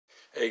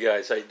Hey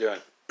guys, how you doing?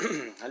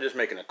 I'm just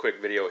making a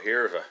quick video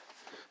here of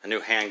a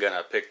new handgun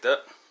I picked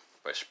up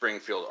by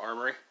Springfield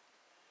Armory.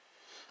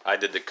 I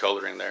did the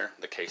coloring there.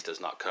 The case does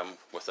not come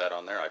with that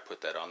on there. I put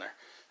that on there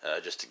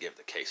just to give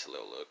the case a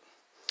little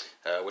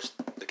look. Which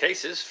the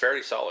case is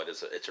fairly solid.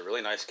 It's a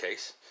really nice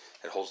case.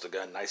 It holds the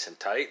gun nice and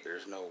tight.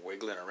 There's no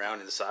wiggling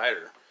around inside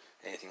or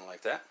anything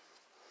like that.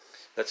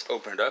 Let's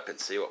open it up and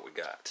see what we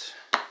got.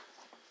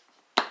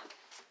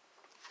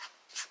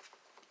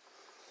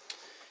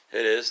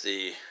 It is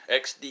the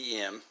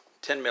XDm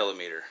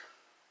 10mm.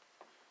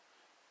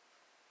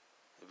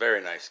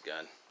 Very nice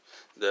gun.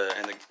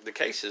 The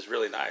case is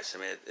really nice. I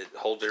mean, it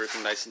holds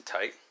everything nice and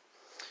tight.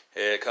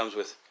 It comes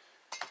with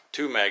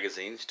two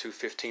magazines, two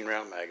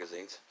 15-round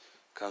magazines.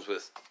 Comes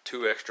with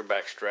two extra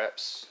back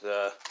straps,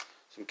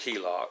 some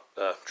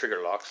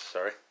trigger locks.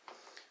 Sorry,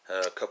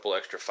 a couple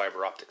extra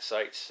fiber optic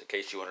sights in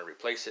case you want to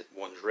replace it.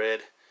 One's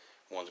red,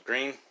 one's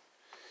green.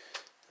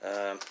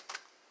 Got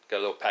a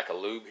little pack of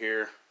lube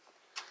here.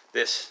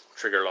 This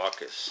trigger lock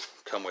has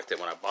come with it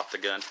when I bought the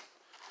gun,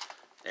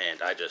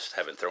 and I just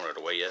haven't thrown it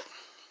away yet.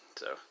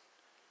 So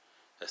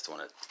that's the one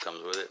that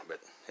comes with it,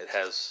 but it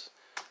has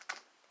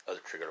other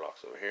trigger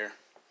locks over here.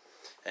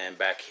 And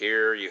back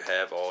here you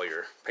have all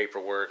your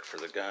paperwork for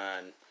the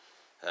gun.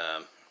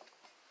 If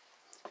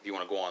you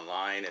want to go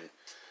online and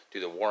do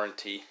the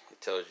warranty,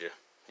 it tells you,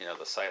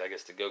 the site I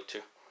guess to go to.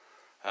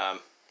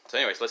 So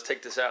anyways, let's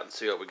take this out and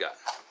see what we got.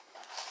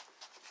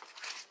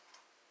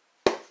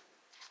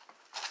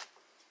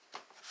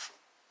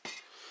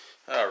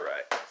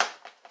 Alright.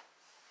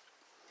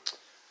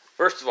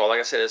 First of all, like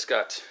I said, it's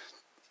got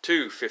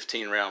two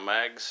 15-round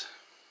mags.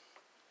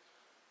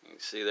 You can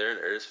see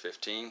there's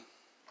 15.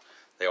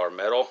 They are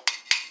metal.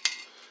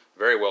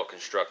 Very well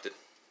constructed.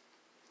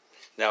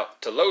 Now,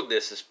 to load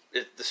this,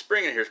 the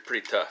spring in here is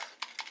pretty tough.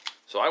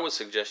 So I would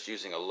suggest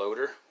using a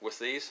loader with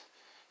these.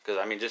 Because,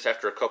 I mean, just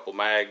after a couple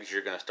mags,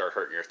 you're going to start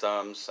hurting your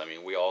thumbs. I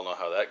mean, we all know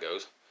how that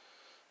goes.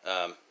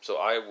 So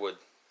I would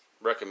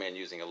recommend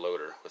using a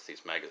loader with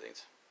these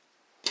magazines.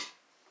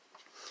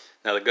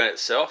 Now the gun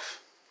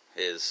itself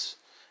it's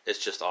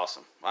just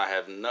awesome. I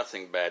have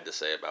nothing bad to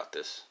say about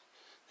this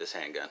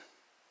handgun.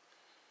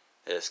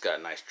 It's got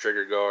a nice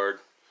trigger guard.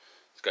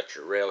 It's got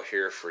your rail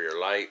here for your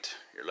light,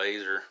 your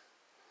laser.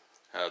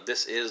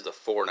 This is the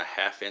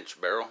 4.5-inch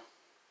barrel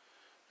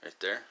right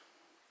there,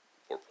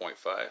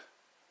 4.5.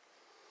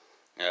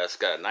 It's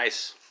got a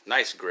nice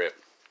grip.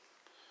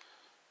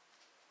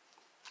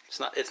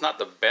 It's not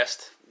the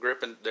best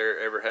grip there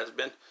ever has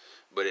been,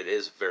 but it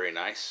is very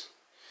nice.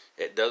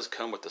 It does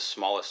come with the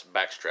smallest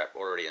back strap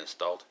already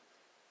installed.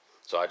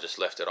 So I just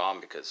left it on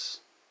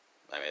because,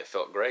 I mean, it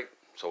felt great,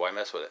 so why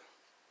mess with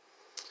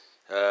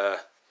it?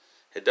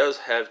 It does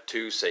have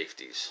two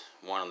safeties.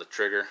 One on the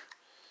trigger,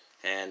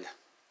 and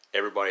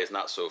everybody's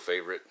not so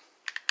favorite,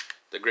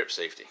 the grip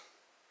safety.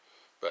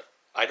 But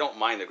I don't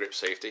mind the grip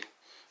safety.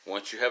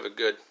 Once you have a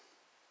good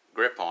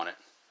grip on it,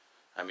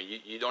 I mean,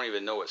 you don't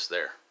even know it's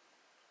there.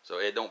 So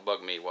it don't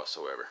bug me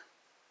whatsoever.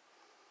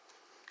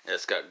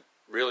 It's got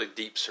really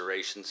deep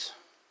serrations.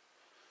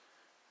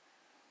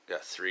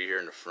 Got 3 here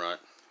in the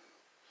front.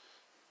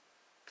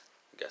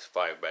 Got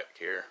 5 back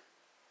here.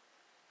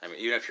 I mean,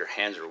 even if your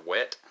hands are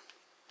wet,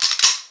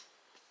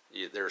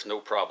 there's no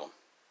problem.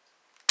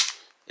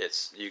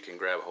 You can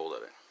grab a hold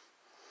of it.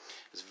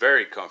 It's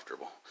very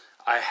comfortable.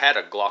 I had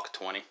a Glock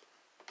 20.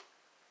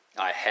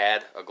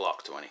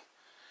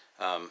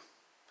 And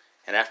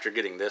after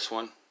getting this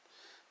one,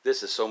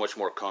 this is so much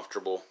more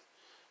comfortable.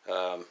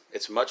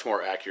 It's much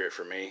more accurate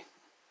for me.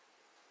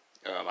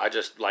 I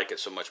just like it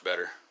so much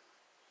better,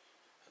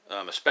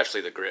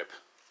 especially the grip.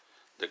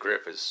 The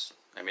grip is,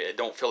 I mean, it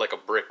don't feel like a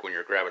brick when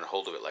you're grabbing a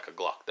hold of it like a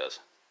Glock does.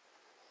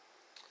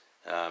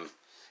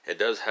 It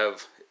does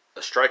have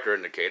a striker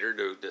indicator.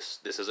 This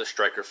is a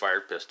striker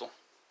fired pistol.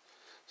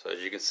 So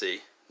as you can see,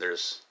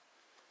 there's,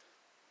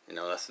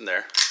 nothing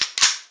there.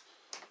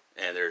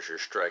 And there's your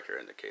striker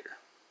indicator.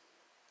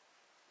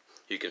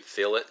 You can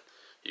feel it,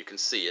 you can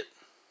see it,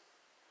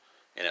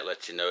 and it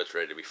lets you know it's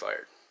ready to be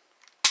fired.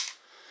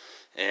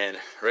 And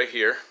right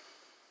here,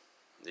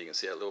 you can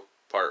see that little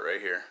part right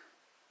here.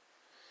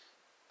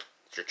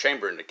 It's your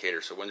chamber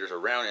indicator. So when there's a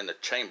round in the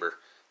chamber,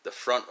 the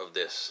front of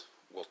this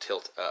will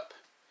tilt up.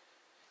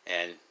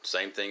 And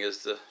same thing as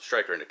the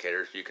striker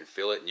indicator. You can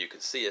feel it and you can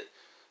see it.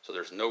 So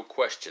there's no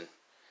question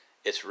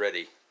it's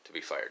ready to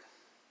be fired.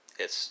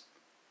 It's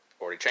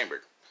already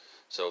chambered.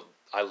 So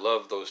I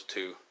love those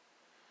two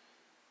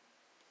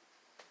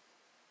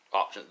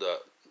options.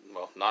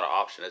 Well, not an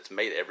option. It's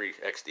made. Every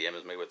XDM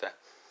is made with that.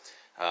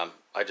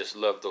 I just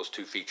love those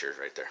two features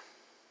right there.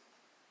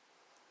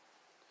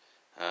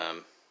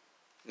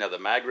 Now the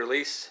mag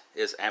release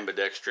is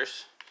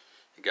ambidextrous.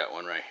 You got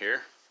one right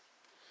here,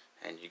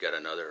 and you got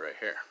another right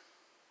here.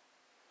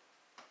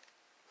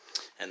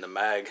 And the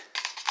mag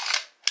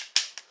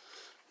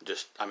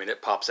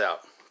it pops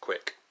out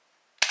quick.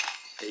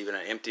 Even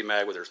an empty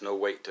mag where there's no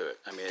weight to it.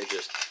 I mean,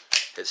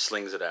 it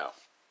slings it out.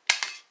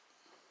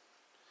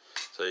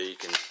 So you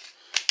can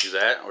use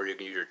that, or you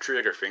can use your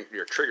trigger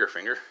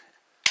finger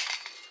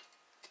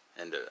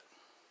and do it.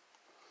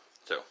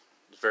 So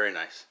it's very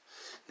nice.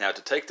 Now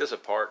to take this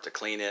apart, to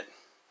clean it,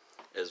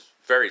 is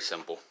very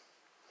simple.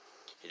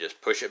 You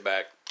just push it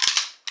back,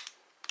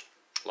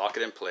 lock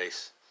it in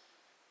place,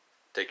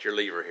 take your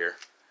lever here,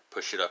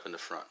 push it up in the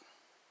front.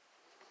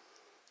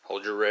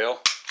 Hold your rail,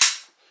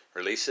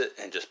 release it,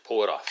 and just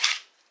pull it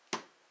off.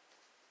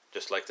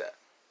 Just like that.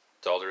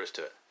 That's all there is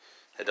to it.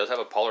 It does have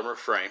a polymer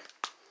frame,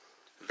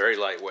 very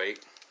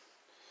lightweight.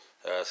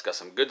 It's got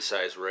some good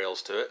sized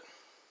rails to it.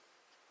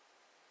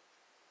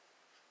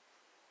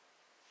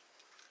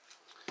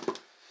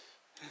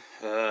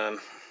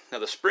 Now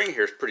the spring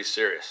here is pretty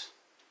serious.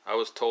 I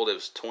was told it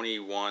was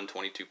 21,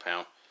 22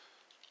 pound,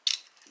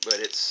 but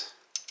it's,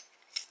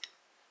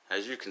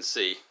 as you can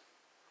see,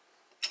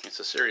 it's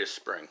a serious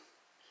spring.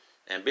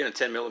 And being a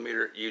 10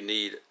 millimeter, you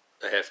need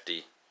a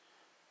hefty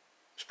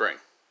spring.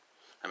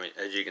 I mean,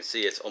 as you can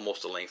see, it's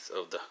almost the length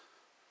of the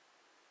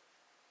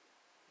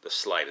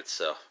slide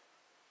itself.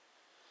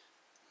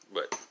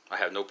 But I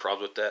have no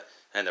problem with that.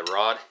 And the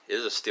rod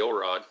is a steel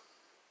rod.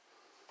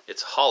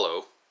 It's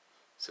hollow.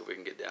 See if we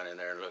can get down in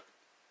there and look.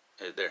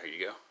 There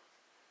you go.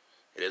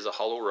 It is a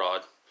hollow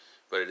rod,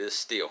 but it is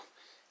steel.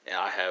 And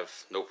I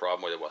have no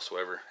problem with it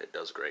whatsoever. It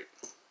does great.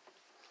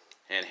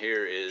 And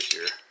here is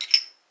your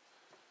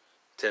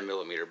 10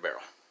 millimeter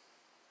barrel.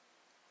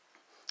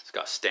 It's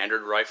got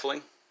standard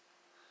rifling.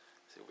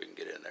 See if we can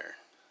get in there.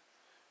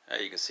 Now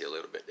you can see a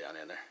little bit down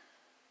in there.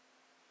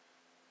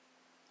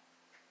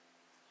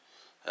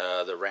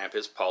 The ramp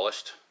is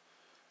polished.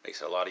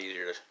 Makes it a lot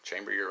easier to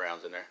chamber your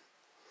rounds in there.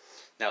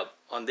 Now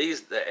on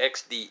these, the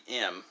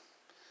XDm,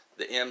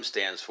 the M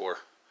stands for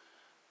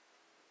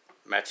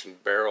matching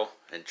barrel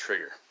and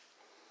trigger.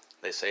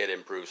 They say it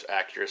improves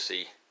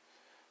accuracy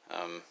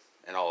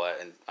and all that.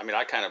 And I mean,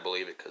 I kind of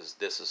believe it because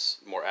this is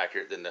more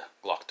accurate than the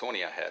Glock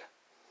 20 I had.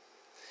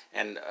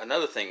 And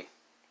another thing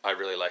I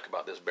really like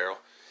about this barrel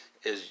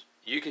is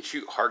you can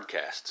shoot hard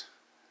cast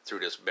through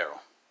this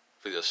barrel,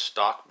 through this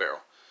stock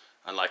barrel,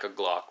 unlike a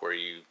Glock where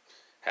you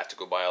have to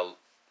go buy a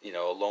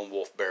a lone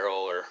wolf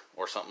barrel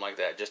or something like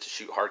that just to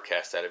shoot hard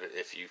cast out of it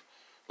if you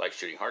like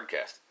shooting hard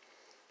cast.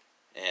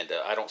 And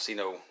I don't see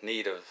no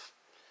need of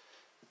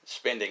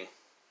spending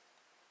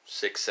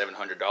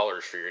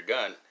 $600-700 for your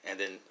gun and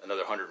then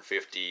another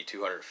 $150,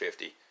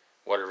 $250,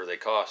 whatever they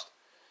cost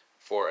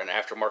for an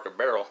aftermarket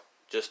barrel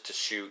just to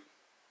shoot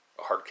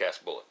a hard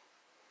cast bullet.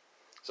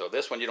 So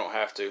this one you don't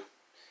have to.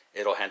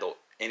 It'll handle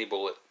any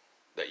bullet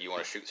that you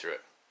want to shoot through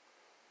it.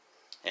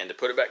 And to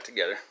put it back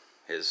together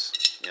is,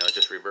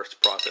 just reverse the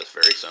process.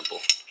 Very simple.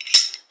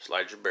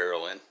 Slide your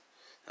barrel in.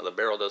 Now the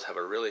barrel does have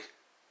a really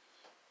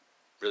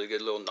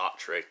good little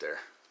notch right there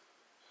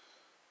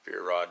for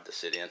your rod to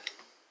sit in.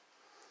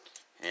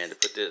 And to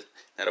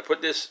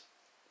put this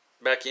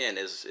back in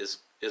is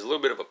a little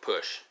bit of a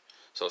push.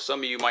 So some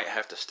of you might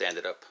have to stand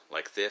it up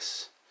like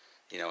this,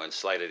 and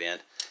slide it in.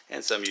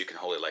 And some of you can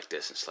hold it like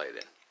this and slide it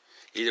in.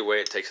 Either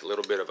way, it takes a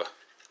little bit of a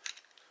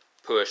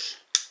push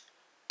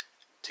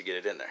to get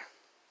it in there.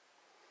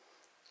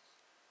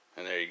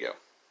 And there you go.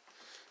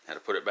 Now to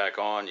put it back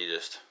on, you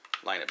just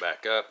line it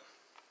back up,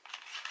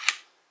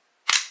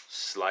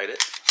 slide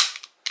it,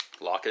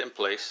 lock it in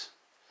place,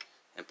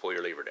 and pull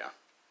your lever down.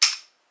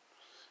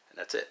 And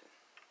that's it.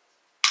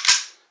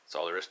 That's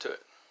all there is to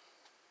it.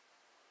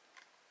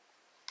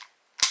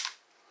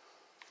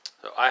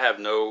 So I have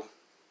no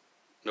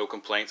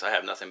complaints. I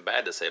have nothing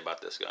bad to say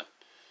about this gun.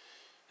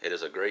 It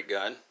is a great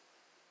gun.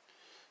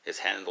 It's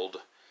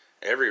handled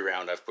every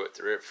round I've put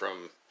through it,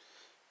 from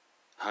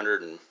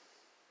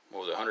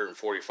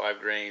 145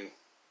 grain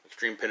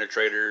extreme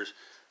penetrators,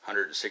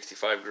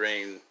 165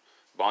 grain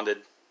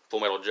bonded full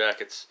metal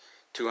jackets,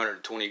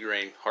 220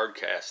 grain hard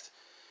cast.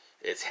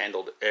 It's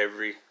handled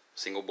every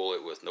single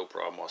bullet with no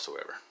problem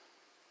whatsoever.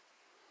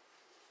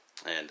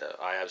 And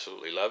I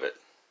absolutely love it.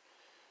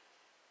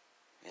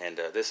 And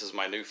this is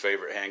my new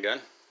favorite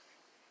handgun.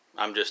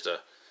 I'm just a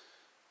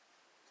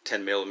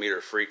 10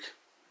 millimeter freak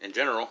in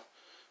general,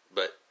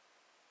 but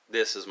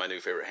this is my new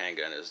favorite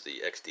handgun, is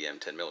the XDm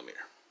 10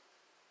 millimeter.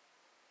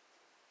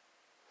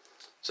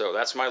 So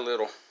that's my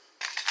little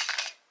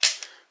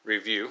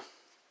review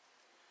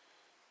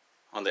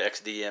on the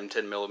XDm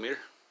 10 millimeter.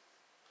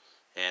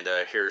 And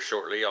here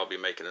shortly I'll be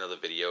making another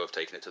video of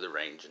taking it to the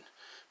range and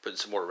putting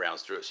some more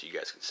rounds through it so you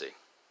guys can see.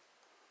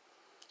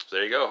 So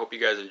there you go. Hope you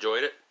guys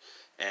enjoyed it,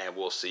 and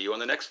we'll see you on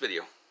the next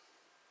video.